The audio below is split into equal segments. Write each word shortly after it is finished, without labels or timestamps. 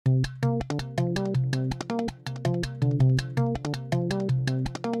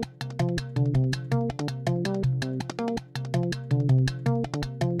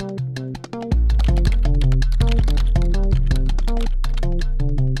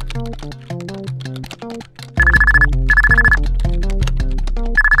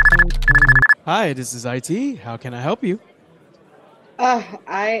Hi, this is IT. How can I help you?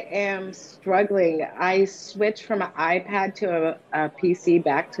 I am struggling. I switched from an iPad to a PC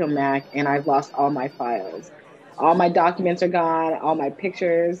back to a Mac, and I've lost all my files. All my documents are gone, all my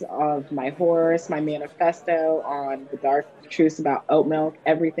pictures of my horse, my manifesto on the dark truths about oat milk,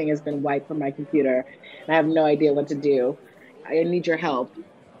 everything has been wiped from my computer, and I have no idea what to do. I need your help.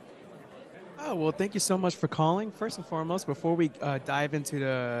 Oh, well, thank you so much for calling. First and foremost, before we dive into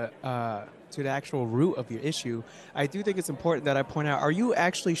the actual root of your issue, I do think it's important that I point out, are you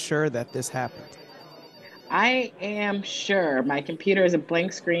actually sure that this happened? I am sure my computer is a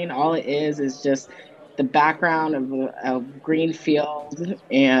blank screen. All it is just the background of a green field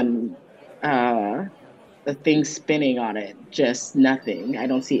and uh, the thing spinning on it. Just nothing. I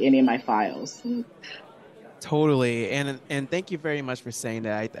don't see any of my files. Totally, and thank you very much for saying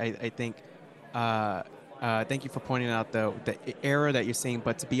that. I think, uh, thank you for pointing out the error that you're seeing.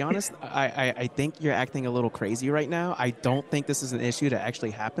 But to be honest, I think you're acting a little crazy right now. I don't think this is an issue that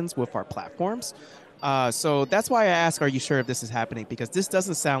actually happens with our platforms. So that's why I ask, are you sure if this is happening? Because this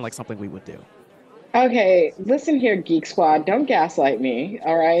doesn't sound like something we would do. Okay, listen here, Geek Squad. Don't gaslight me.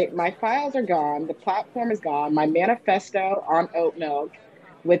 All right. My files are gone. The platform is gone. My manifesto on oat milk,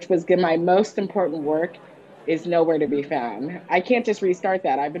 which was my most important work, is nowhere to be found. I can't just restart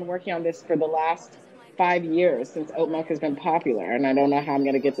that. I've been working on this for the last 5 years since oat milk has been popular, and I don't know how I'm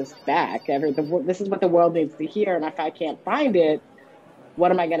going to get this back. This is what the world needs to hear, and if I can't find it,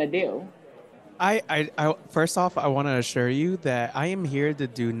 what am I going to do? First off, I want to assure you that I am here to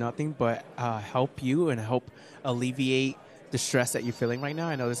do nothing but help you and help alleviate the stress that you're feeling right now.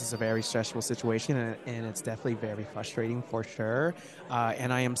 I know this is a very stressful situation, and it's definitely very frustrating for sure.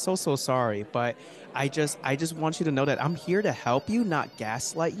 And I am so sorry, but I just want you to know that I'm here to help you, not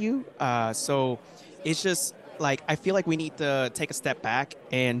gaslight you. So it's just like I feel like we need to take a step back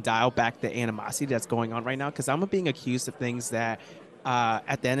and dial back the animosity that's going on right now because I'm being accused of things that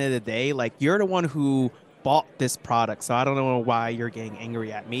at the end of the day, like you're the one who bought this product. So I don't know why you're getting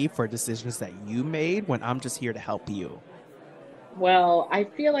angry at me for decisions that you made when I'm just here to help you. Well, I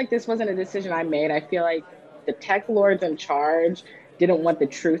feel like this wasn't a decision I made. I feel like the tech lords in charge didn't want the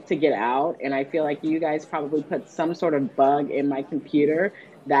truth to get out. And I feel like you guys probably put some sort of bug in my computer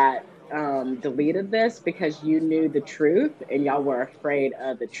that deleted this because you knew the truth and y'all were afraid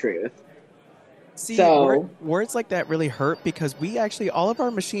of the truth. See, So, words like that really hurt because we actually, all of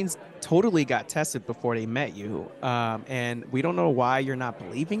our machines totally got tested before they met you. And we don't know why you're not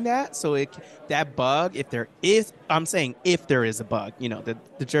believing that. So that bug, if there is, I'm saying if there is a bug,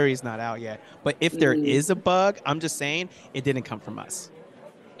 the jury's not out yet. But if there is mm, a bug, I'm just saying it didn't come from us.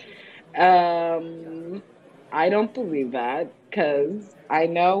 um, I don't believe that because I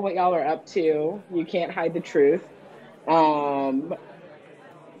know what y'all are up to. You can't hide the truth. Um,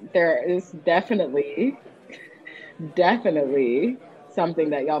 there is definitely something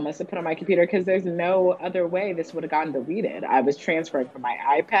that y'all must have put on my computer because there's no other way this would have gotten deleted. I was transferring from my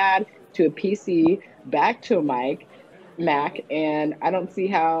iPad to a PC back to a Mac, and I don't see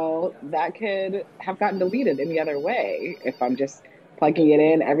how that could have gotten deleted any other way. If I'm just plugging it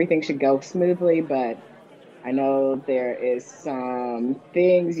in, everything should go smoothly, but I know there is some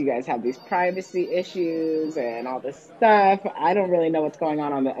things you guys have these privacy issues and all this stuff. I don't really know what's going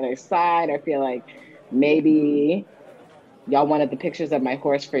on the other side. I feel like maybe y'all wanted the pictures of my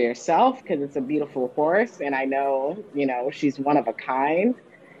horse for yourself because it's a beautiful horse and I know, she's one of a kind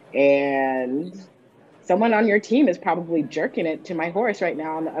and someone on your team is probably jerking it to my horse right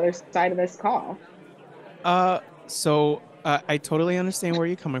now on the other side of this call. So I totally understand where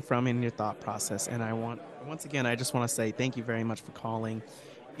you're coming from in your thought process, and once again, I just want to say thank you very much for calling.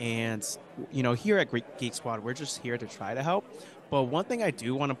 And here at Geek Squad, we're just here to try to help. But one thing I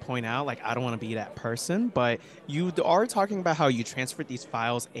do want to point out, like I don't want to be that person, but you are talking about how you transferred these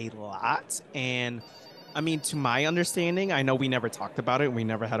files a lot, and I mean, to my understanding, I know we never talked about it. We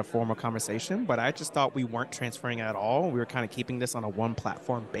never had a formal conversation, but I just thought we weren't transferring at all. We were kind of keeping this on a one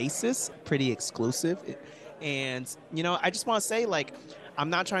platform basis, pretty exclusive. And, I just want to say, like, I'm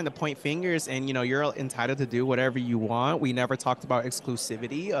not trying to point fingers and, you're entitled to do whatever you want. We never talked about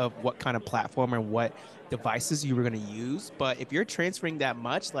exclusivity of what kind of platform and what devices you were going to use. But if you're transferring that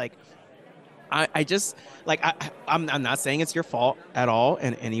much, like, I just like I'm not saying it's your fault at all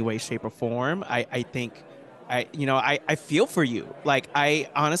in any way, shape, or form. I think I feel for you. Like I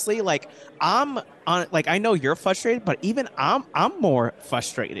honestly like I'm on like I know you're frustrated, but even I'm more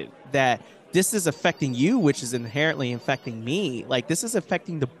frustrated that this is affecting you, which is inherently affecting me. Like this is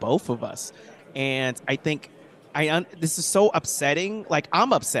affecting the both of us. And I think this is so upsetting. Like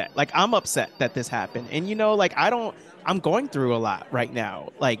I'm upset. Like I'm upset that this happened. And like I'm going through a lot right now.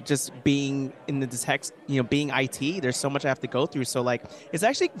 Like just being in the tech, being IT, there's so much I have to go through. So like it's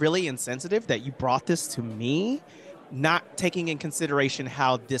actually really insensitive that you brought this to me, not taking in consideration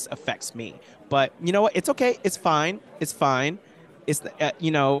how this affects me. But you know what? It's okay. It's fine. It's fine. It's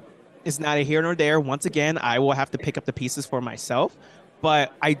it's neither here nor there. Once again, I will have to pick up the pieces for myself.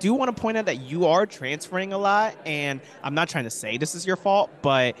 But I do want to point out that you are transferring a lot, and I'm not trying to say this is your fault,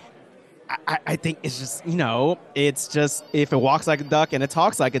 but I think it's just, it's just if it walks like a duck and it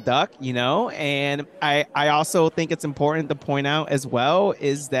talks like a duck, and I also think it's important to point out as well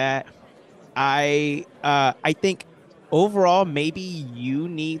is that I think overall maybe you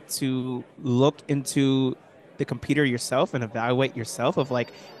need to look into the computer yourself and evaluate yourself of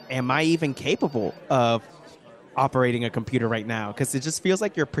like, am I even capable of operating a computer right now? Because it just feels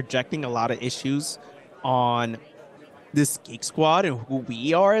like you're projecting a lot of issues on this Geek Squad and who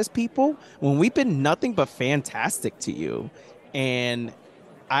we are as people when we've been nothing but fantastic to you. And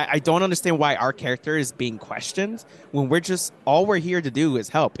I don't understand why our character is being questioned when all we're here to do is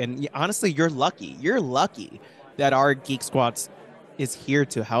help. And honestly, you're lucky. You're lucky that our Geek Squad is here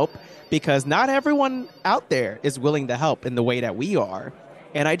to help because not everyone out there is willing to help in the way that we are.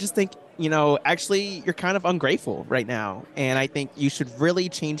 And I just think, actually, you're kind of ungrateful right now. And I think you should really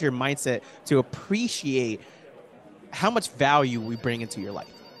change your mindset to appreciate how much value we bring into your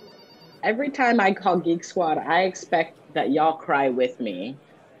life. Every time I call Geek Squad, I expect that y'all cry with me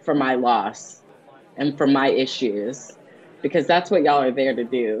for my loss and for my issues because that's what y'all are there to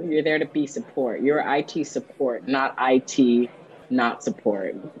do. You're there to be support. You're IT support, not IT not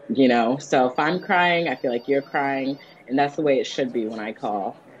support, So if I'm crying, I feel like you're crying, and that's the way it should be when I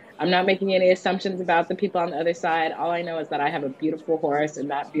call. I'm not making any assumptions about the people on the other side. All I know is that I have a beautiful horse,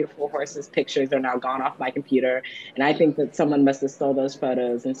 and that beautiful horse's pictures are now gone off my computer. And I think that someone must have stole those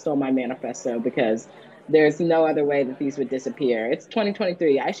photos and stole my manifesto because there's no other way that these would disappear. It's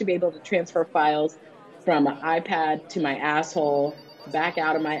 2023. I should be able to transfer files from an iPad to my asshole, back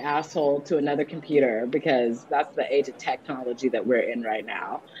out of my asshole to another computer because that's the age of technology that we're in right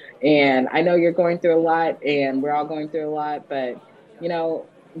now. And I know you're going through a lot and we're all going through a lot, but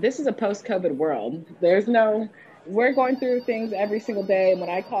this is a post-COVID world. We're going through things every single day. And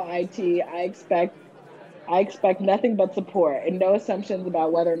when I call IT, I expect nothing but support and no assumptions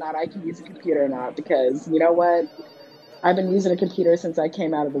about whether or not I can use a computer or not, because you know what? I've been using a computer since I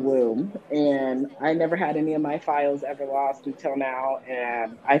came out of the womb, and I never had any of my files ever lost until now.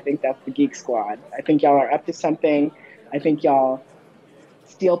 And I think that's the Geek Squad. I think y'all are up to something. I think y'all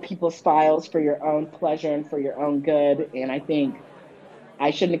steal people's files for your own pleasure and for your own good. And I think I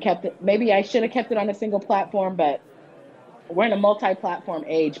shouldn't have kept it. Maybe I should have kept it on a single platform, but we're in a multi-platform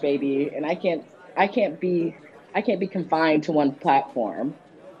age, baby, and I can't be confined to one platform.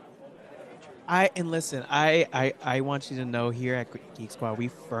 And listen, I want you to know here at Geek Squad, we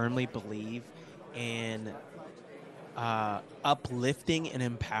firmly believe in uplifting and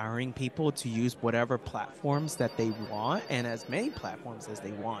empowering people to use whatever platforms that they want and as many platforms as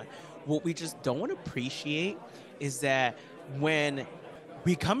they want. What we just don't appreciate is that when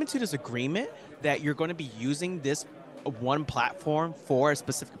we come into this agreement that you're going to be using this one platform for a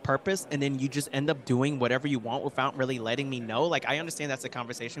specific purpose and then you just end up doing whatever you want without really letting me know. Like I understand that's a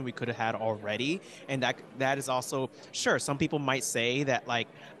conversation we could have had already, and that is also sure some people might say that like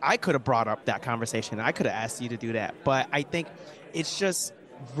I could have brought up that conversation, I could have asked you to do that, but I think it's just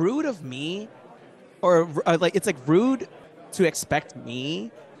rude of me or like it's like rude to expect me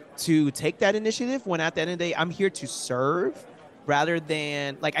to take that initiative when at the end of the day I'm here to serve rather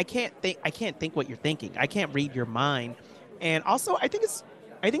than like I can't think what you're thinking. I can't read your mind. And also I think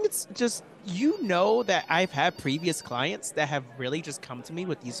it's just that I've had previous clients that have really just come to me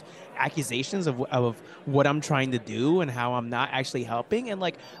with these accusations of what I'm trying to do and how I'm not actually helping. And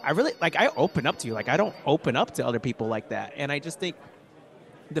like I really like I open up to you. Like I don't open up to other people like that. And I just think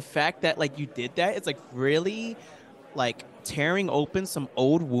the fact that like you did that, it's like really like tearing open some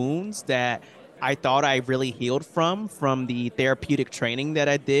old wounds that I thought I really healed from the therapeutic training that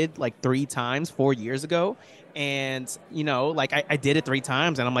I did like 3 times 4 years ago. And, like I did it 3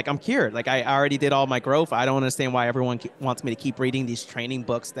 times and I'm like, I'm cured. Like I already did all my growth. I don't understand why everyone wants me to keep reading these training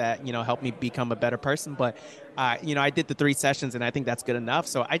books that, help me become a better person. But, I did the 3 sessions and I think that's good enough.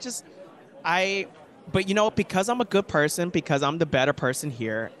 So I, but because I'm a good person, because I'm the better person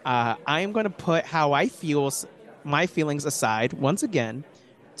here, I am going to put how I feel, my feelings aside once again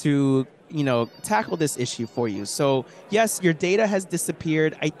to tackle this issue for you. So yes, your data has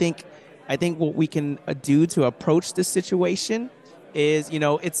disappeared. I think what we can do to approach this situation is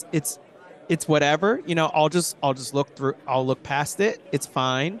it's it's whatever, I'll just I'll look past it. It's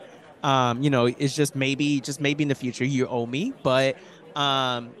fine. It's just maybe in the future you owe me, but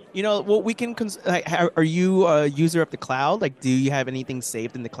well, we can like, are you a user of the cloud? Like, do you have anything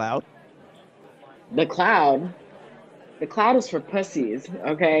saved in the cloud? The cloud. The cloud is for pussies,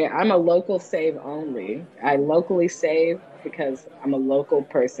 okay? I'm a local save only. I locally save because I'm a local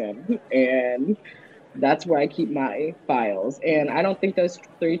person and that's where I keep my files. And I don't think those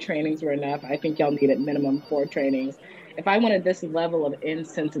 3 trainings were enough. I think y'all needed minimum 4 trainings. If I wanted this level of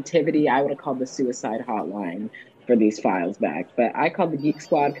insensitivity, I would have called the suicide hotline for these files back. But I called the Geek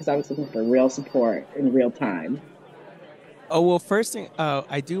Squad because I was looking for real support in real time. Oh, well, first thing,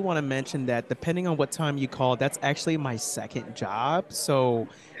 I do want to mention that depending on what time you call, that's actually my second job. So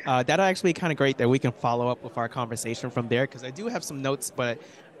that'll actually be kind of great that we can follow up with our conversation from there because I do have some notes, but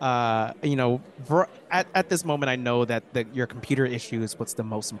at this moment, I know that your computer issue is what's the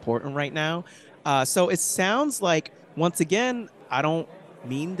most important right now. So it sounds like, once again, I don't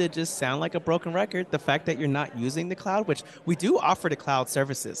mean to just sound like a broken record. The fact that you're not using the cloud, which we do offer the cloud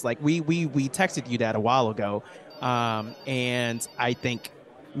services, like we texted you that a while ago. And I think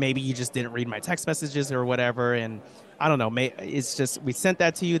maybe you just didn't read my text messages or whatever. And I don't know. It's just we sent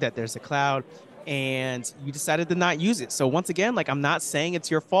that to you that there's a cloud and you decided to not use it. So once again, like I'm not saying it's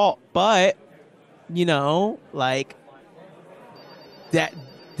your fault, but like that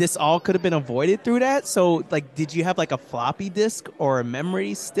this all could have been avoided through that. So like did you have like a floppy disk or a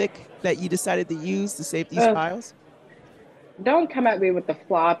memory stick that you decided to use to save these Ugh, files? don't come at me with the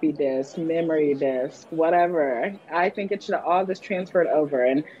floppy disk, memory disk, whatever. I think it should have all just transferred over.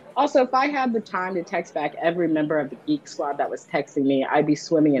 And also, if I had the time to text back every member of the Geek Squad that was texting me, I'd be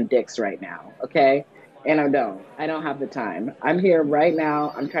swimming in dicks right now. Okay. And I don't. I don't have the time. I'm here right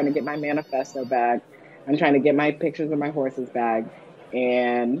now. I'm trying to get my manifesto back. I'm trying to get my pictures of my horses back.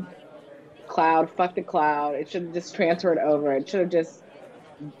 And cloud, fuck the cloud. It should have just transferred over. It should have just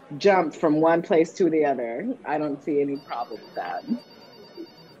jumped from one place to the other. I don't see any problem with that.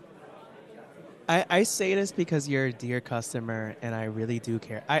 I say this because you're a dear customer and I really do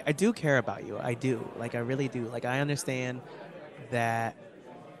care. I do care about you. I do. Like I really do. Like I understand that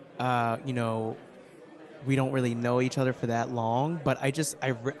you know, we don't really know each other for that long, but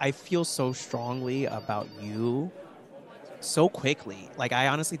I feel so strongly about you so quickly. Like I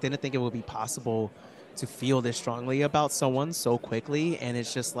honestly didn't think it would be possible to feel this strongly about someone so quickly, and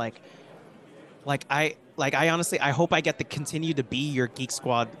it's just like I honestly I hope I get to continue to be your Geek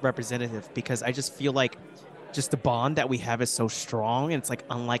Squad representative because I just feel like just the bond that we have is so strong and it's like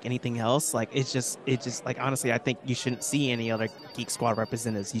unlike anything else. Like it just like honestly I think you shouldn't see any other Geek Squad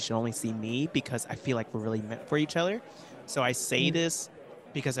representatives. You should only see me because I feel like we're really meant for each other. So I say this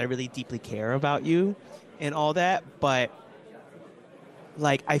because I really deeply care about you and all that, but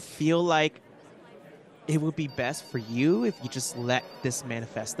like I feel like it would be best for you if you just let this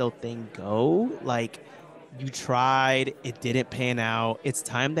manifesto thing go. Like you tried, it didn't pan out. It's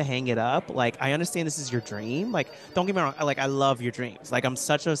time to hang it up. Like I understand this is your dream. Like don't get me wrong, like I love your dreams. Like I'm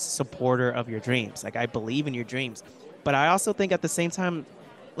such a supporter of your dreams. Like I believe in your dreams. But I also think at the same time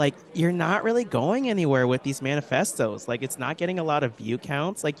like you're not really going anywhere with these manifestos. Like it's not getting a lot of view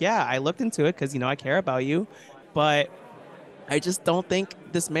counts. Like yeah, I looked into it cuz I care about you, but I just don't think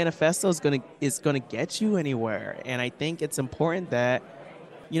this manifesto is gonna get you anywhere. And I think it's important that,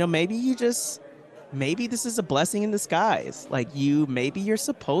 maybe maybe this is a blessing in disguise. Like maybe you're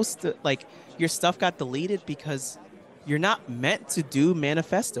supposed to like your stuff got deleted because you're not meant to do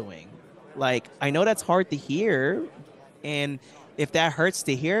manifestoing. Like I know that's hard to hear, and if that hurts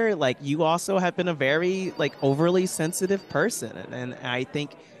to hear, like you also have been a very like overly sensitive person, and I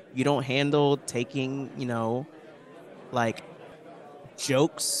think you don't handle taking, like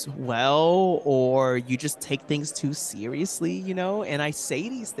jokes well, or you just take things too seriously, and I say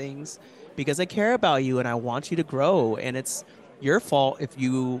these things because I care about you and I want you to grow, and it's your fault if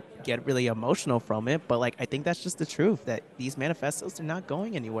you get really emotional from it, but like I think that's just the truth that these manifestos are not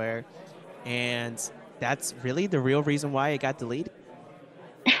going anywhere, and that's really the real reason why it got deleted.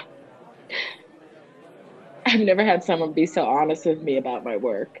 I've never had someone be so honest with me about my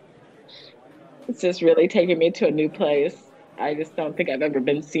work. It's just really taking me to a new place. I just don't think I've ever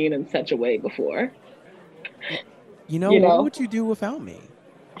been seen in such a way before. You What know, would you do without me?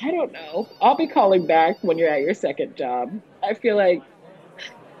 I don't know. I'll be calling back when you're at your second job. I feel like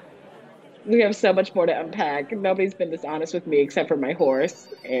we have so much more to unpack. Nobody's been this honest with me except for my horse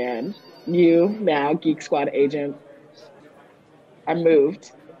and you now, Geek Squad agent. I'm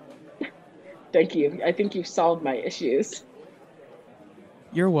moved. Thank you. I think you've solved my issues.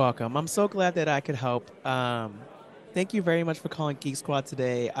 You're welcome. I'm so glad that I could help. Thank you very much for calling Geek Squad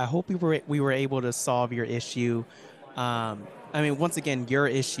today. I hope we were able to solve your issue. I mean, once again, your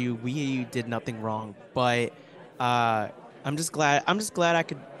issue. We did nothing wrong, but uh, I'm just glad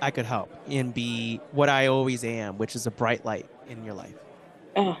I could help and be what I always am, which is a bright light in your life.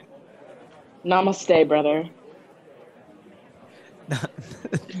 Namaste, brother.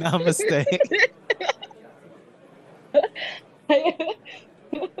 Namaste.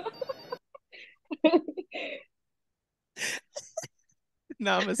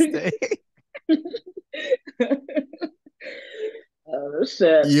 Namaste. Oh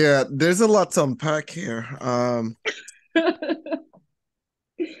shit. Yeah, there's a lot to unpack here. I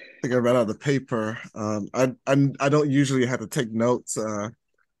think I ran out of the paper. I don't usually have to take notes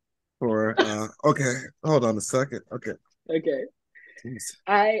for okay, hold on a second. Okay. Okay. Jeez.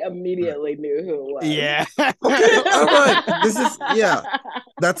 I immediately knew who it was. Yeah. Okay, all right. This is yeah,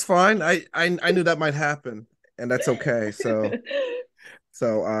 that's fine. I knew that might happen, and that's okay. So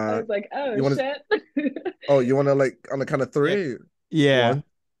I was like, oh you want to shit. you want to like on the count of Yeah. three? Yeah. One,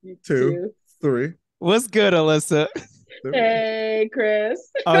 two, Two. three. What's good, Alyssa? There we go. Hey,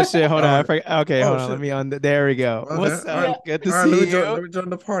 Chris. Oh shit, hold on. Uh, I forgot. Okay, oh hold on. Let shit. me on. There we go. Okay. What's All right. Yeah. up? Good to All right. Let me see join. you. Let me join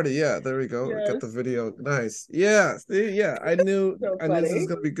the party. Yeah. There we go. Got Yes. the video. Nice. Yeah. See. Yeah. I knew. So I knew this was funny.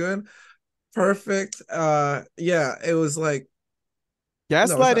 gonna be good. Perfect. Yeah. It was like no.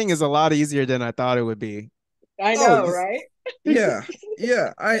 It's not. Gaslighting is a lot easier than I thought it would be. I Oh. know, right? Yeah.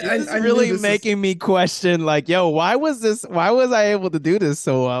 Yeah. I. This is I knew really this was. making me question, like, yo, why was I able to do this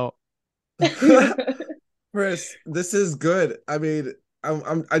so well? Chris, this is good. I mean,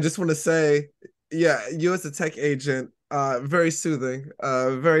 I just want to say, yeah, you as a tech agent, very soothing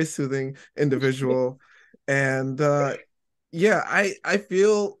individual, and yeah, I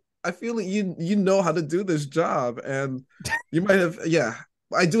feel like you know how to do this job, and you might have, yeah.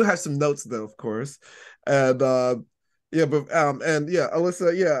 I do have some notes though, of course, and yeah, but and yeah,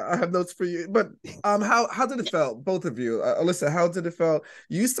 Alyssa, yeah, I have notes for you, but how did it felt, both of you, Alyssa, how did it felt?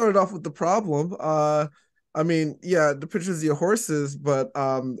 You started off with the problem, I mean, yeah, the pictures of your horses, but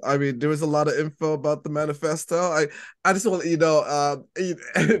I mean, there was a lot of info about the manifesto. I just want to,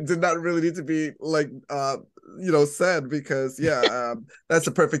 it did not really need to be like said because yeah, that's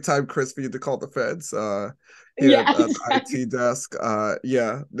the perfect time, Chris, for you to call the feds here Yeah. at the IT desk.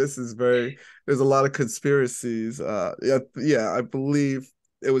 Yeah, this is very. There's a lot of conspiracies. Yeah, yeah, I believe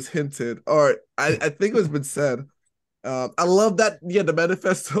it was hinted, or I think it was been said. I love that. Yeah, the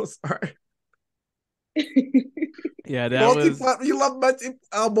manifestos are Yeah, that was multi-platform. You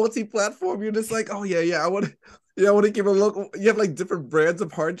love multi-platform. You're just like, oh yeah, yeah. I want to give a look. You have like different brands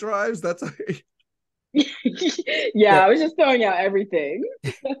of hard drives. That's Yeah, yeah, I was just throwing out everything.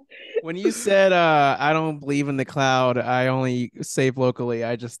 when you said I don't believe in the cloud, I only save locally.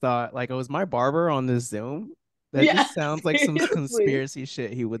 I just thought like, oh, is my barber on this Zoom? That Yeah, just sounds like some seriously. conspiracy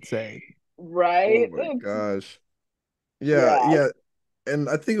shit he would say. oh Right? my gosh. Yeah, Yeah. yeah. And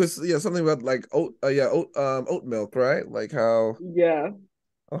I think it was yeah something about like oat milk, right? Like how Yeah.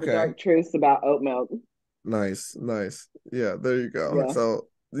 The okay, dark truths about oat milk. nice. Yeah, there you go. Yeah. So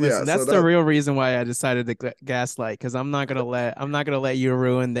yeah, Listen, so that's the that real reason why I decided to gaslight because I'm not gonna let you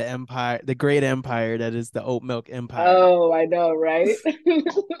ruin the empire, the great empire that is the oat milk empire. Oh, I know, right?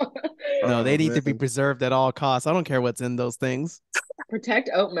 No, they oh need to be man. preserved at all costs. I don't care what's in those things. Protect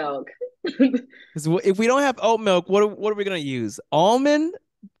oat milk. Because if we don't have oat milk, what are we gonna use? Almond?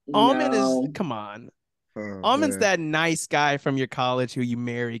 Almond is No. come on. Oh Almond's man. that nice guy from your college who you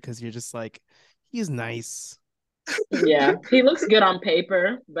marry because you're just like, he's nice. Yeah. He looks good on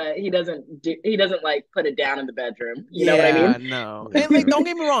paper, but he doesn't like put it down in the bedroom. You know what I mean? Yeah, no. Yeah, And like, yeah. don't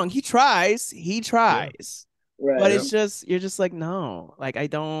get me wrong, he tries. He Yeah. tries. But Yeah. Right. it's just you're just like, no. Like I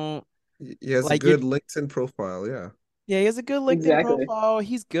don't He has a like you're good LinkedIn profile, yeah. yeah, he has a good LinkedIn Exactly. profile.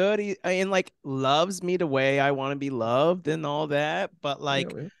 He's good. He and like loves me the way I want to be loved and all that. But Yeah,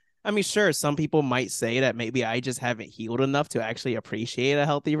 like, yeah. I mean, sure, some people might say that maybe I just haven't healed enough to actually appreciate a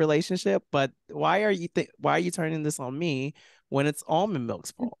healthy relationship. But why are you turning this on me when it's almond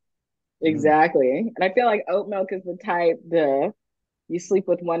milk's fault? Mm. Exactly. And I feel like oat milk is the type the you sleep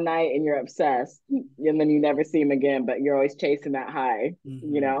with one night and you're obsessed, and then you never see him again, but you're always chasing that high, you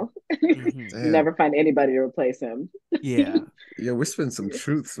Mm-hmm. know? Mm-hmm. You Damn. never find anybody to replace him. Yeah. Yeah, we're spitting some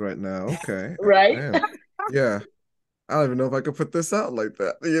truths right now. Okay. Right? Damn. Yeah. I don't even know if I could put this out like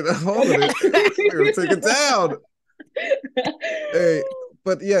that. Hold on. We're gonna take it down. Hey,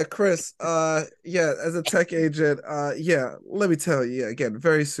 but yeah, Chris, yeah, as a tech agent, yeah, let me tell you, yeah, again,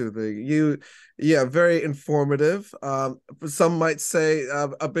 very soothing. Yeah, very informative. Some might say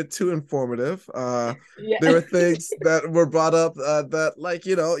a bit too informative. Yeah. There were things that were brought up that, like,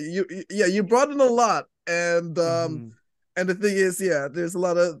 yeah, you brought in a lot. And and the thing is, yeah, there's a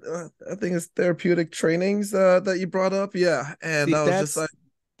lot of I think it's therapeutic trainings that you brought up. Yeah. And See, I was just like,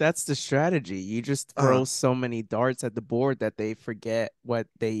 that's the strategy. You just throw so many darts at the board that they forget what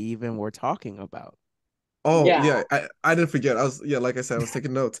they even were talking about. oh Yeah. yeah, I didn't forget. I was, yeah, like I said, I was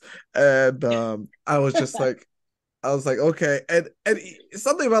taking notes. And I was just like, I was like, okay, and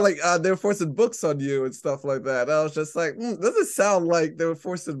something about like they were forcing books on you and stuff like that. I was just like, doesn't sound like they were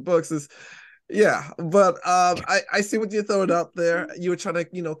forcing books. Is Yeah, but I see what you're throwing out there. You were trying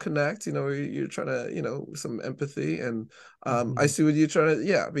to, connect. You're trying to, some empathy, and I see what you're trying to,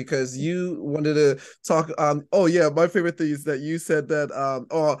 yeah, because you wanted to talk. Oh yeah, my favorite thing is that you said that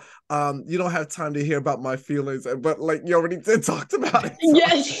you don't have time to hear about my feelings, but like you already did talked about it. So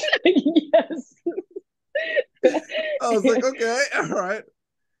Yes. Yes. I was like, okay, all right.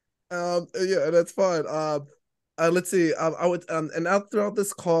 Yeah, that's fine. Let's see. I would and out throughout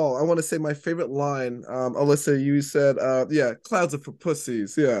this call, I want to say my favorite line. Alyssa, you said, yeah, clouds are for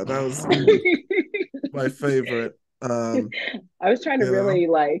pussies. Yeah, that was my favorite. I was trying to You know, really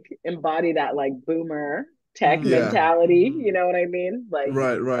like embody that like boomer tech yeah, mentality. You know what I mean? Like,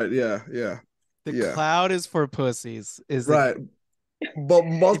 right, yeah, yeah, The yeah, cloud is for pussies. Is the right. But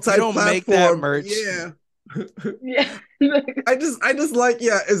if you don't make that multi-platform, merch, yeah. yeah. I just like,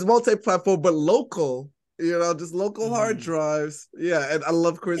 yeah, it's multi-platform but local. Just local hard Mhm. drives. Yeah, and I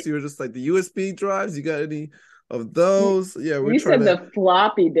love, Chris, you were just like the USB drives. You got any of those? Yeah, we're You trying said to. the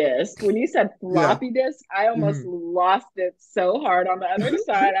floppy disk. When you said Yeah, floppy disk, I almost mhm. lost it so hard on the other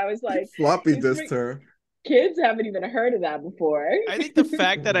side. I was like, Floppy these disk her. kids haven't even heard of that before. I think the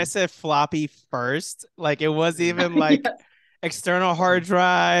fact that I Mhm. said floppy first, like it was even like Yes. external hard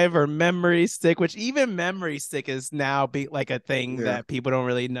drive or memory stick, which even memory stick is now be like a thing Yeah, that people don't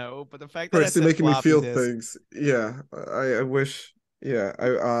really know. But the fact that I Chris, you're said making me floppy feel disk, things. Yeah, I wish. Yeah,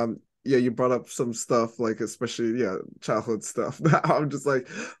 yeah, you brought up some stuff, like especially, yeah, childhood stuff. I'm just like,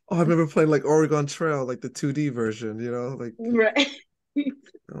 oh, I remember playing like Oregon Trail, like the 2D version, like, Right.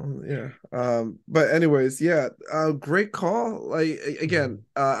 yeah. But anyways, yeah, great call. Like, again,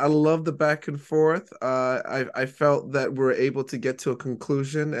 I love the back and forth. I felt that we're able to get to a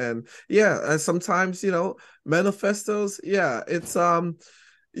conclusion, and yeah, sometimes, manifestos, yeah, it's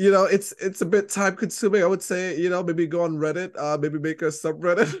a bit time consuming. I would say, maybe go on Reddit, maybe make a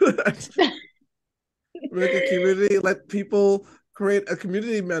subreddit, make a community, let people create a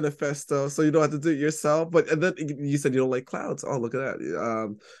community manifesto so you don't have to do it yourself. But and then you said you don't like clouds. Oh, look at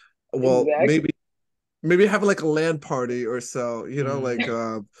that. Well, Exactly. maybe have like a LAN party or so, like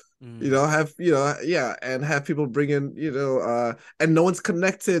mm, mm. have, yeah, and have people bring in, and no one's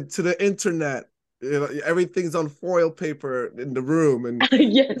connected to the internet. Everything's on foil paper in the room, and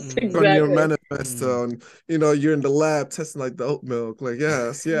Yes, on your exactly. manifesto, and you're in the lab testing like the oat milk, like,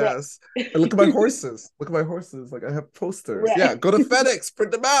 yes, Right. yes. And look at my horses. Look at my horses. Like, I have posters. Yeah, Right. go to FedEx,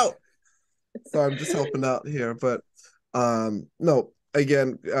 print them out. So I'm just helping out here. But no,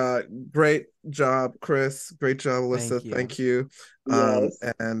 again, great job, Chris. Great job, Alyssa. Thank you. Thank you. Yes.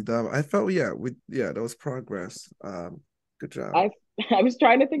 And I felt, yeah, that was progress. Good job. I I was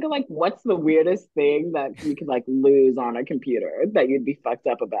trying to think of like what's the weirdest thing that you could like lose on a computer that you'd be fucked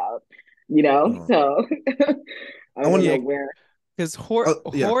up about, you know? Oh, So I I don't want Yeah, know to. where. because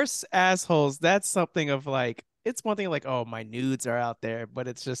Yeah. horse assholes, that's something of like, it's one thing like, oh, my nudes are out there, but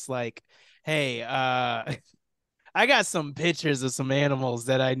it's just like, hey, I got some pictures of some animals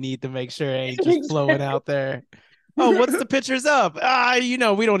that I need to make sure ain't just flowing Exactly. out there. Oh, what's the pictures of?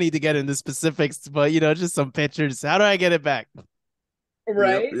 We don't need to get into specifics, but just some pictures. How do I get it back? Yep.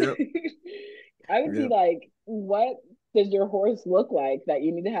 Right? Yep. I would be Yep. like, what does your horse look like that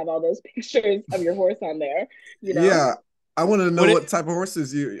you need to have all those pictures of your horse on there, you know? Yeah. I want to know What if what type of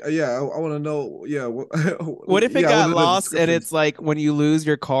horses you. Yeah. I want to know. Yeah. what if it Yeah. I want got to know the lost and descriptions. it's like when you lose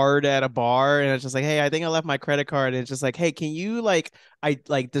your card at a bar and it's just like, hey, I think I left my credit card, and it's just like, hey, can you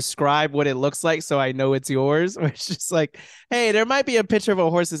I describe what it looks like so I know it's yours? Or it's just like, hey, there might be a picture of a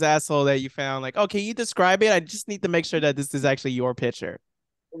horse's asshole that you found. Like, oh, can you describe it? I just need to make sure that this is actually your picture.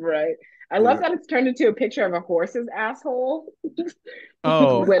 Right. I love Yeah. that it's turned into a picture of a horse's asshole.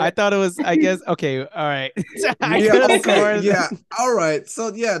 Oh, When I thought it was, I guess, okay, all right. I Yeah. could have Okay. sworn Yeah. All right.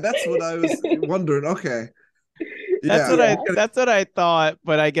 So yeah, that's what I was wondering. Okay. Yeah. yeah, that's what I thought,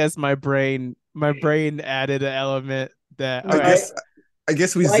 but I guess my brain added an element that, all I right. right. guess. I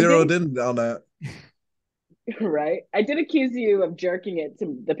guess we Well, I zeroed did, in on that. right? I did accuse you of jerking it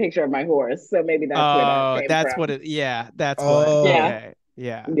to the picture of my horse, so maybe that's where that Oh, came that's what from. it, yeah, that's why. Yeah, Oh. Okay.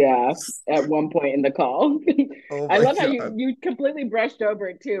 Yeah. yeah. At one point in the call, Oh I my love how you god. you completely brushed over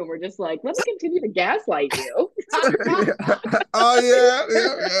it too. We're just like, let me continue to gaslight you. Yeah. Oh yeah.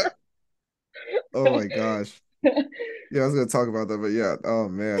 Yeah. Yeah. Oh my gosh. Yeah, I was gonna talk about that, but yeah. Oh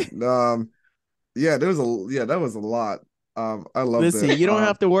man. Yeah, that was a lot. I loved Listen, it. you don't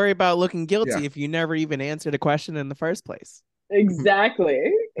have to worry about looking Yeah. guilty if you never even answered a question in the first place. Exactly.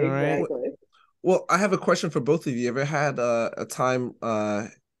 All right. Exactly. Well, I have a question for both of you. Ever had a time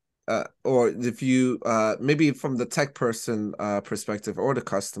or if you maybe from the tech person perspective or the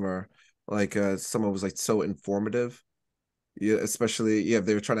customer, like someone was like so informative, yeah, especially yeah, if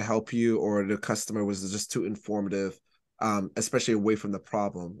they were trying to help you or the customer was just too informative, especially away from the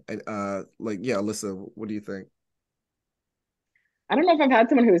problem. And like yeah, Alyssa, what do you think? I don't know if I've had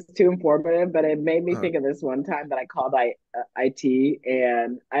someone who was too informative, but it made me Uh, think of this one time that I called IT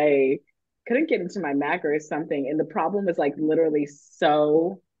and I couldn't get into my Mac or something. And the problem was like literally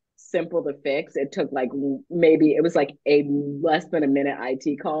so simple to fix. It took like maybe it was like a less than a minute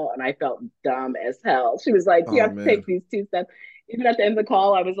IT call, and I felt dumb as hell. She was like, "You oh have to man. take these two steps." Even at the end of the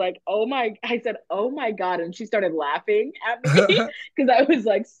call, I was like, "Oh my!" I said, "Oh my god!" And she started laughing at me because I was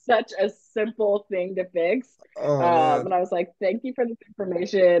like such a simple thing to fix. Oh man. And I was like, thank you for this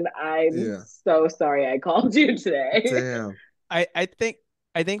information. I'm Yeah. so sorry I called you today. Damn.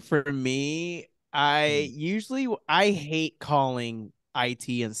 I think for me, I Mm. usually I hate calling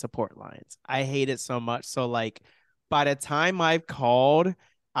IT and support lines. I hate it so much. So like by the time I've called,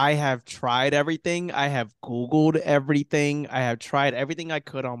 I have tried everything. I have Googled everything. I have tried everything I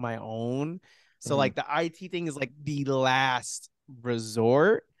could on my own. So Mhm. like the IT thing is like the last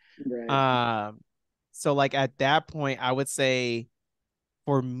resort. Right. Um, so like at that point, I would say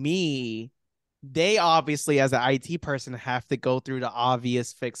for me, they obviously, as an IT person, have to go through the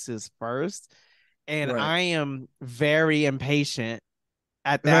obvious fixes first. And Right. I am very impatient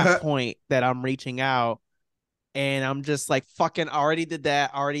at that point that I'm reaching out. And I'm just like, fucking already did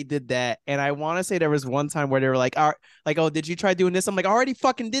that, already did that. And I want to say there was one time where they were like, like, oh, did you try doing this? I'm like, I already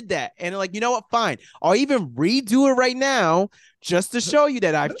fucking did that. And they're like, you know what? Fine. I'll even redo it right now just to show you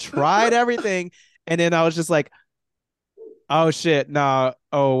that I've tried everything. And then I was just like, oh shit, no.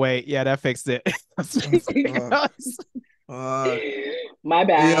 Oh wait, yeah, that fixed it. uh, uh, My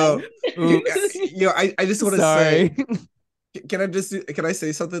bad. yo, Oops. I just want to say, Sorry. can I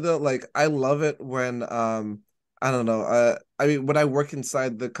say something though? Like, I love it when, I don't know, I mean, when I work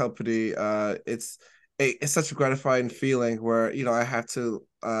inside the company, it's such a gratifying feeling where, I have to,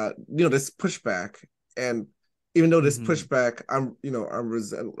 this pushback. And even though this Mm-hmm.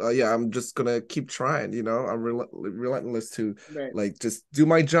 pushback, yeah, I'm just gonna keep trying, I'm relentless to Right. like just do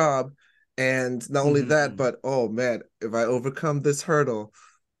my job. And not only that, Mm-hmm. but oh man, if I overcome this hurdle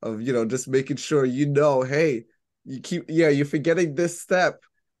of, just making sure, hey, you're forgetting this step.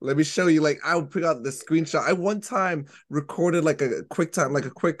 Let me show you. Like, I would put out the screenshot. I one time recorded like a quick time, like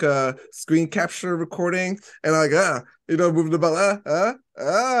a quick screen capture recording, and like moving about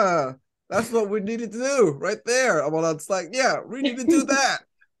that's what we needed to do right there. I'm on Slack. Yeah, we need to do that.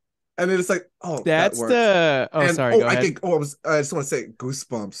 And then it's like, oh, that That's worked. the. Oh, And sorry. Go ahead. I just want to say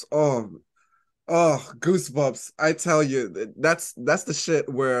goosebumps. Oh, goosebumps. I tell you, that's the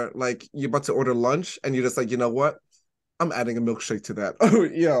shit where like you're about to order lunch and you're just like, you know what? I'm adding a milkshake to that.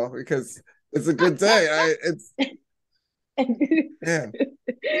 Oh, because it's a good day. It's yeah,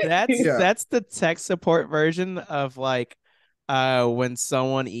 yeah, That's the tech support version of like when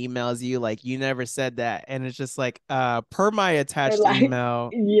someone emails you like you never said that and it's just like per my Or attached like, email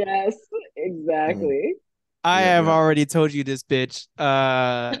yes, mhm, exactly. I yeah, have yeah. already told you this bitch.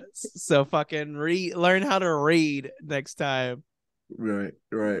 So fucking learn how to read next time. Right,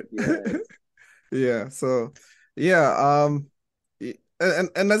 right. Yes. Yeah. So, yeah.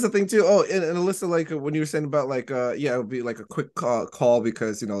 And that's the thing too. Oh, and Alyssa, like when you were saying about like yeah, it would be like a quick call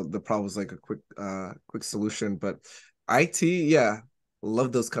because the problem was like a quick solution. But IT, yeah,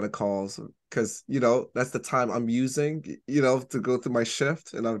 love those kind of calls because that's the time I'm using to go through my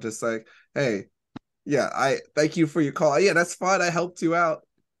shift, and I'm just like, hey, yeah, I thank you for your call. Yeah, that's fine. I helped you out,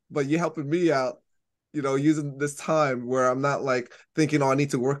 but you helping me out, using this time where I'm not like thinking, oh, I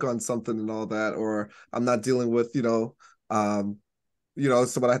need to work on something and all that, or I'm not dealing with,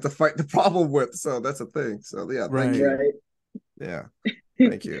 someone I have to fight the problem with. So that's a thing. So yeah, thank Right. you. Right. Yeah,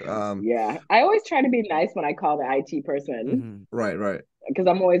 thank you. Yeah. I always try to be nice when I call the IT person Mm-hmm. Right, right. because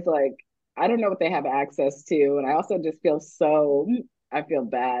I'm always like, I don't know what they have access to. And I also just feel I feel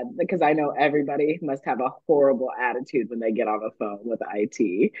bad because I know everybody must have a horrible attitude when they get on the phone with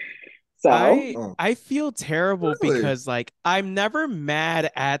IT. So, Oh, I feel terrible really? because like I'm never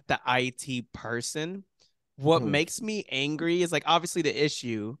mad at the IT person. What Hmm. makes me angry is like obviously the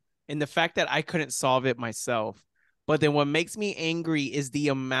issue and the fact that I couldn't solve it myself. But then what makes me angry is the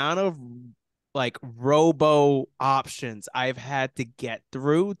amount of like robo options I've had to get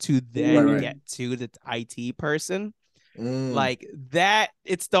through to Right, then right. get to the IT person. Mm. Like that,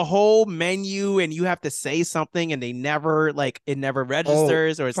 it's the whole menu, and you have to say something, and they never like it never Oh,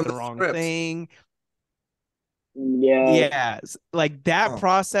 registers, or it's from the the wrong script. thing. Yeah. Yeah, like that Oh,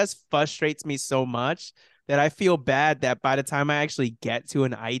 process frustrates me so much that I feel bad that by the time I actually get to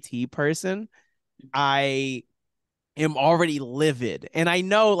an IT person, I am already livid. And I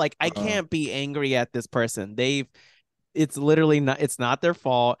know like I uh, can't be angry at this person. It's literally not, it's not their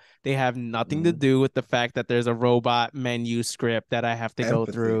fault. They have nothing to mm, do with the fact that there's a robot menu script that I have to go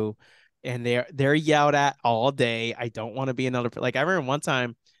empathy. through, and they're yelled at all day. I don't want to be another, like I remember one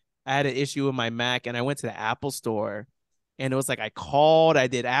time I had an issue with my Mac, and I went to the Apple store, and it was like I called, I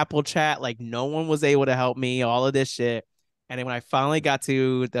did Apple chat, like no one was able to help me, all of this shit. And then when I finally got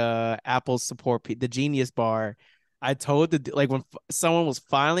to the Apple support, the Genius bar, I told the, like when someone was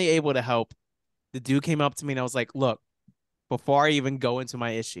finally able to help, the dude came up to me and I was like, look, before I even go into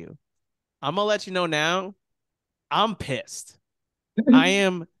my issue, I'm gonna let you know now, I'm pissed. I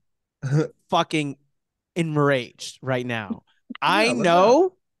am fucking enraged right now. Yeah, I let it out.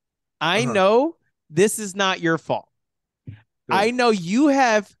 know, I Uh-huh. know this is not your fault. I Good. know you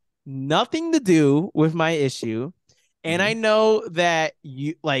have nothing to do with my issue. And I Mhm. know that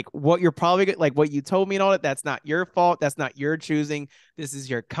you like what you're probably like what you told me and all that. That's not your fault. That's not your choosing. This is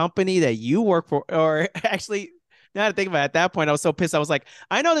your company that you work for. Or actually, now to think about it, at that point, I was so pissed. I was like,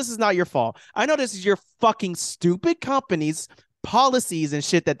 I know this is not your fault. I know this is your fucking stupid company's policies and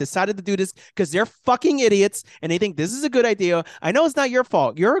shit that decided to do this because they're fucking idiots and they think this is a good idea. I know it's not your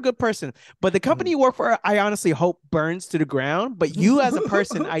fault. You're a good person. But the company Mhm. you work for, I honestly hope burns to the ground. But you as a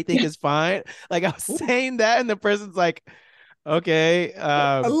person, I think is fine. Like I was saying that, and the person's like, okay,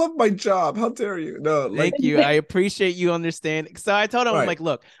 I love my job. How dare you? No, like, thank you. I appreciate you understanding. So I told him, I'm right. like,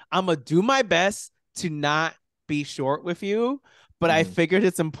 look, I'm gonna do my best to not be short with you, but I Mm. figured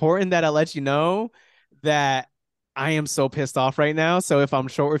it's important that I let you know that I am so pissed off right now. So if I'm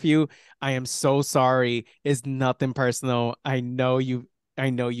short with you, I am so sorry. It's nothing personal. I know you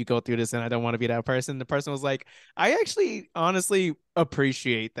go through this and I don't want to be that person. The person was like, I actually honestly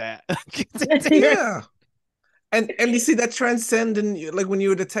appreciate that. Yeah. And you see that transcend in like when you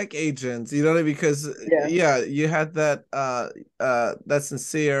were the tech agent, you know what I mean? Because Yeah. yeah, you had that that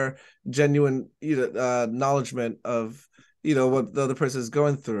sincere, genuine, acknowledgement of what the other person is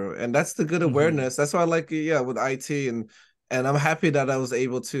going through, and that's the good Mhm. awareness. That's why I like with IT, and I'm happy that I was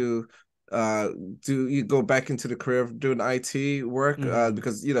able to uh do you go back into the career of doing IT work Mhm.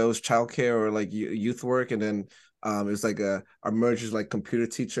 because it was childcare or like youth work, and then it was like a merge is like computer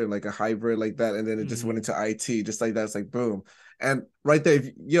teacher, like a hybrid like that, and then it just went Mhm. into IT, just like that. It's like boom, and right there,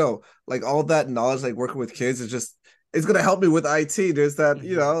 yo, like all that knowledge, like working with kids, is just it's gonna help me with IT. There's that,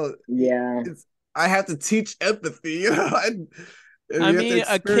 Mhm. Yeah. it's I have to teach empathy, and I you have to mean,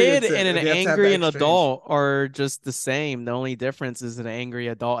 a kid experience it, and an and you have to have that angry and exchange. adult are just the same. The only difference is an angry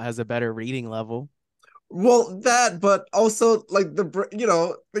adult has a better reading level. Well, that, but also like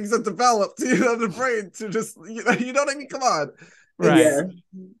things that developed, the brain to just, you know what I mean? Come on, Right. it's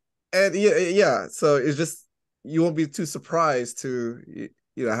Yeah. and yeah. So it's just you won't be too surprised to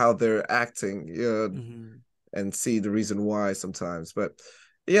how they're acting, Mhm. and see the reason why sometimes. But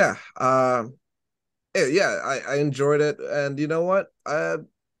yeah, yeah, I enjoyed it, and you know what?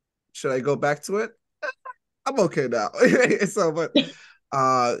 Should I go back to it? I'm okay now. So, but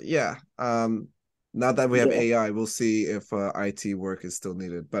yeah, now that we have Yeah. AI, we'll see if IT work is still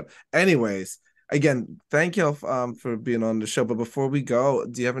needed. But anyways, again, thank you for being on the show. But before we go,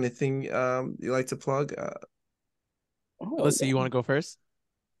 do you have anything you like to plug? Oh, Alyssa, you want to yeah. go first?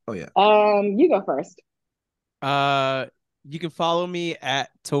 Oh yeah. You go first. Uh, you can follow me at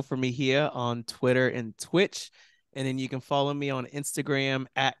Topher Mejia on Twitter and Twitch. And then you can follow me on Instagram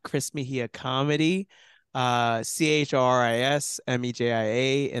at Chris Mejia Comedy.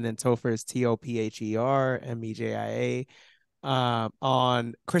 ChrisMejia. And then Topher is TOPHERMEJIA.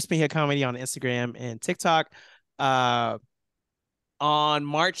 On Chris Mejia Comedy on Instagram and TikTok. Uh, on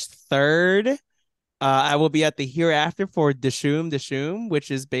March 3rd, I will be at the Hereafter for Dishoom,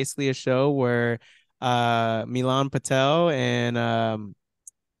 which is basically a show where Milan Patel and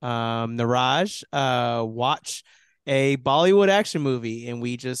Niraj watch a Bollywood action movie, and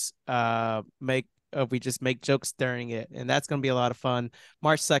we just make jokes during it, and that's gonna be a lot of fun.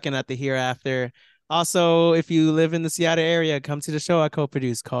 March 2nd at the Hereafter. Also, if you live in the Seattle area, come to the show I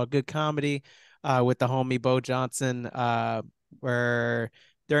co-produced called Good Comedy with the homie Bo Johnson. Where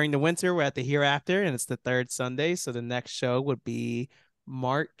during the winter we're at the Hereafter, and it's the third Sunday, so the next show would be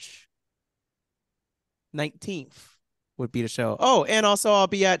March 19th. would be the show. Oh, and also I'll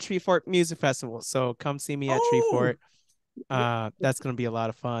be at Treefort Music Festival. So come see me at Treefort. That's gonna be a lot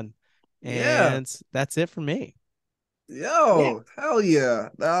of fun. Yeah. And that's it for me. Yo, hell yeah.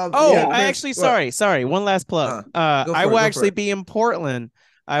 Oh, Yeah, I Chris, actually what? sorry. One last plug. Go I for will it, go for actually it. be in Portland.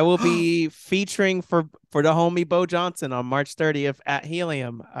 I will be featuring for the homie Bo Johnson on March 30th at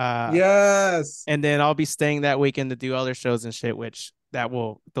Helium. Yes. And then I'll be staying that weekend to do other shows and shit, which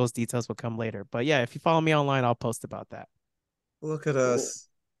those details will come later. But yeah, if you follow me online, I'll post about that. Look at us.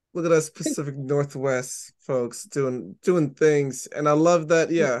 Look at us Pacific Northwest folks doing things. And I love that.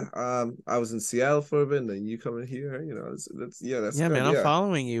 Yeah. I was in Seattle for a bit and then you coming here, that's Yeah, good. man, I'm Yeah.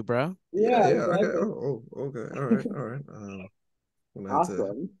 following you, bro. Yeah, Yeah, yeah. Okay. exactly. Okay. All right. All right. I'm gonna have to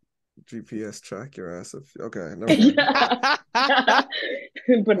Awesome. GPS track your ass. Okay, never mind. Yeah.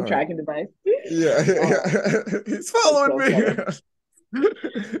 Put a All right. tracking device. Yeah. He's That's following so me. funny.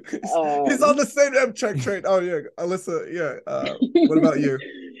 He's on the same Amtrak train. Oh yeah, Alyssa. Yeah. What about you?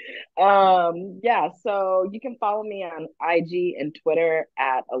 Yeah, so you can follow me on IG and Twitter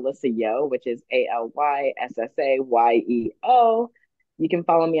at Alyssa Yo, which is ALYSSAYEO. You can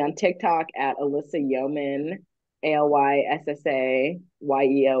follow me on TikTok at Alyssa Yeoman,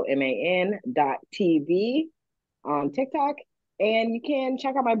 ALYSSAYEOMAN.TV on TikTok. And you can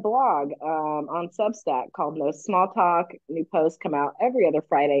check out my blog on Substack called No Small Talk. New posts come out every other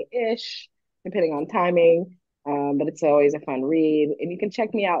Friday-ish, depending on timing. But it's always a fun read. And you can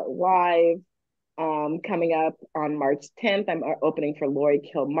check me out live coming up on March 10th. I'm opening for Lori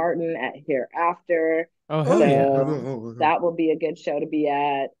Kilmartin at Hereafter. Oh, Oh hell yeah. yeah. That will be a good show to be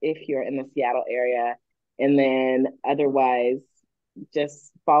at if you're in the Seattle area. And then otherwise,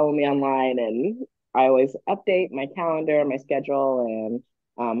 just follow me online and I always update my calendar, my schedule,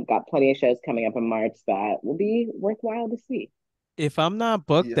 and got plenty of shows coming up in March that will be worthwhile to see. If I'm not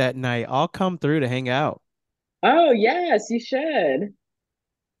booked Yeah. that night, I'll come through to hang out. Oh, yes, you should.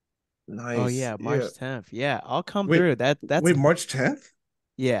 Oh Nice. yeah, Yeah. March 10th. Yeah, I'll come Wait, through. That's wait, March 10th?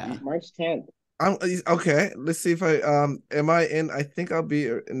 yeah. March 10th. I'm okay. Let's see if I am I in I think I'll be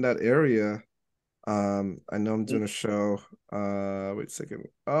in that area. I know I'm doing a show. Wait a second.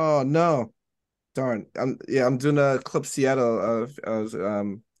 Oh no. Darn. I'm doing a Club Seattle. I was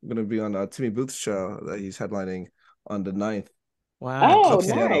gonna be on Timmy Booth's show that he's headlining on the 9th at Wow. Oh, Club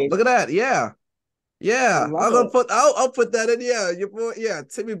Seattle. nice. Look at that. Yeah. I Yeah, love I'm gonna it. put. I'll put that in. Yeah, your boy. Yeah,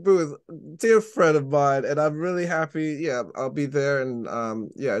 Timmy Booth, dear friend of mine, and I'm really happy. Yeah, I'll be there, and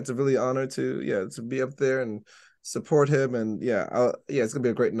yeah, it's a really honor to be up there and support him, and it's gonna be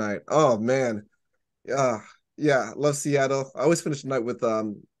a great night. Oh man, yeah, love Seattle. I always finish the night with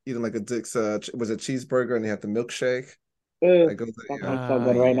eating like a Dick's was a cheeseburger, and they have the milkshake. I Ooh, go there. that Yeah, sounds so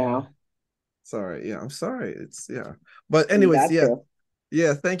good right Yeah. now. sorry. Yeah, I'm sorry. But You anyways, got yeah. to.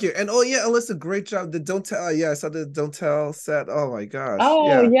 Yeah, thank you. And oh yeah, Alyssa, great job. The Don't Tell. Yeah, I saw the Don't Tell set. Oh my gosh. Oh,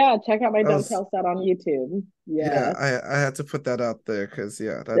 Yeah. yeah. Check out my That Don't was Tell set on YouTube. yeah, Yes. I had to put that out there because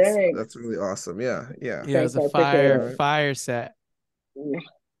yeah, Thanks. that's really awesome. Yeah, yeah. Yeah, it was Thanks. a I appreciate All fire right. fire set. it.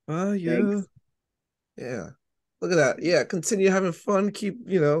 Oh yeah. Thanks. Yeah. Look at that. Yeah, continue having fun. Keep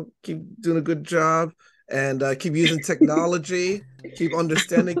doing a good job and keep using technology, keep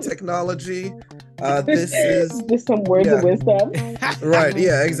understanding technology. This is Just some words of yeah. wisdom. Right.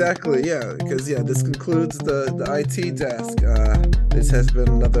 Yeah. Exactly. Yeah. Because this concludes the IT desk. This has been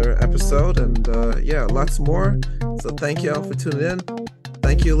another episode, and lots more. So thank you all for tuning in.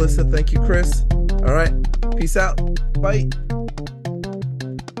 Thank you, Alyssa. Thank you, Chris. All right. Peace out. Bye.